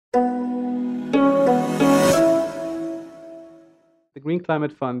Green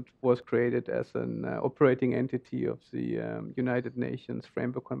Climate Fund was created as an operating entity of the United Nations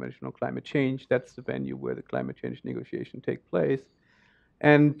Framework Convention on Climate Change. That's the venue where the climate change negotiation take place.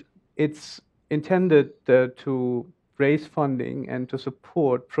 And it's intended to raise funding and to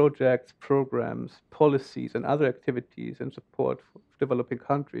support projects, programs, policies, and other activities and support for developing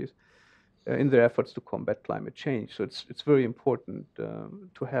countries in their efforts to combat climate change. So it's very important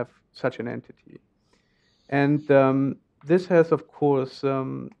to have such an entity. And this has, of course,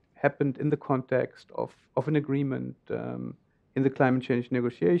 happened in the context of an agreement in the climate change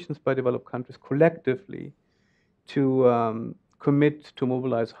negotiations by developed countries collectively to commit to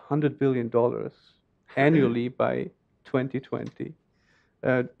mobilize $100 billion annually by 2020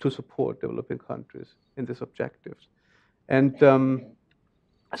 to support developing countries in these objectives. And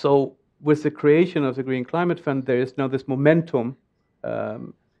so with the creation of the Green Climate Fund, there is now this momentum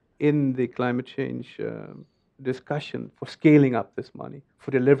in the climate change discussion for scaling up this money,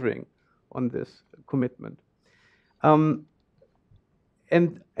 for delivering on this commitment. And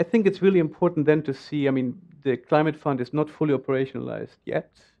I think it's really important then to see, I mean, the climate fund is not fully operationalized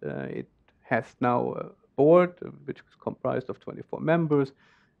yet. It has now a board, which is comprised of 24 members,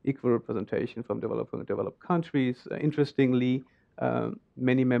 equal representation from developing and developed countries. Interestingly,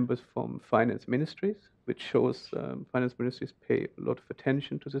 many members from finance ministries, which shows finance ministries pay a lot of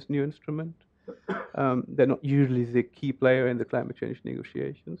attention to this new instrument. They're not usually the key player in the climate change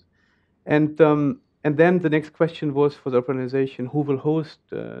negotiations. And then the next question was for the organization, who will host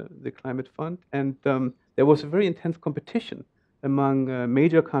the climate fund? And there was a very intense competition among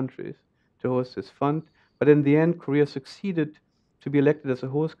major countries to host this fund. But in the end, Korea succeeded to be elected as a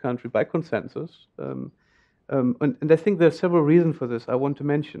host country by consensus. And I think there are several reasons for this I want to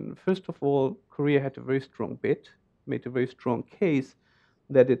mention. First of all, Korea had a very strong bid, made a very strong case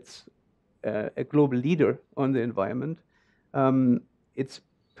that it's a global leader on the environment. It's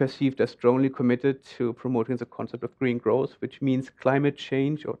perceived as strongly committed to promoting the concept of green growth, which means climate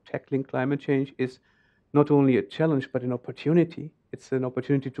change or tackling climate change is not only a challenge, but an opportunity. It's an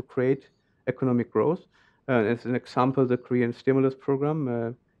opportunity to create economic growth. As an example, the Korean stimulus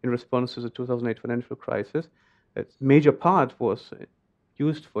program in response to the 2008 financial crisis, its major part was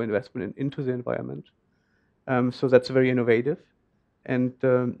used for investment into the environment. So that's very innovative. And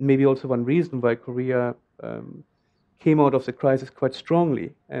maybe also one reason why Korea came out of the crisis quite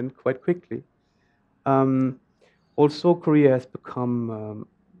strongly and quite quickly. Also, Korea has become,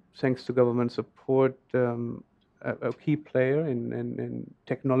 thanks to government support, a key player in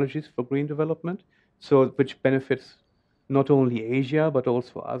technologies for green development, so which benefits not only Asia, but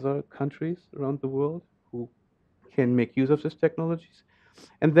also other countries around the world who can make use of these technologies.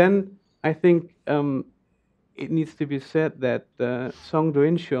 And then I think it needs to be said that Songdo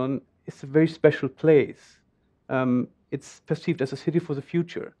Incheon is a very special place. It's perceived as a city for the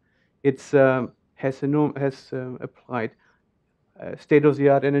future. It's has applied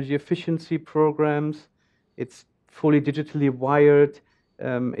state-of-the-art energy efficiency programs. It's fully digitally wired.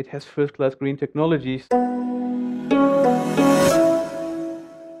 It has first-class green technologies.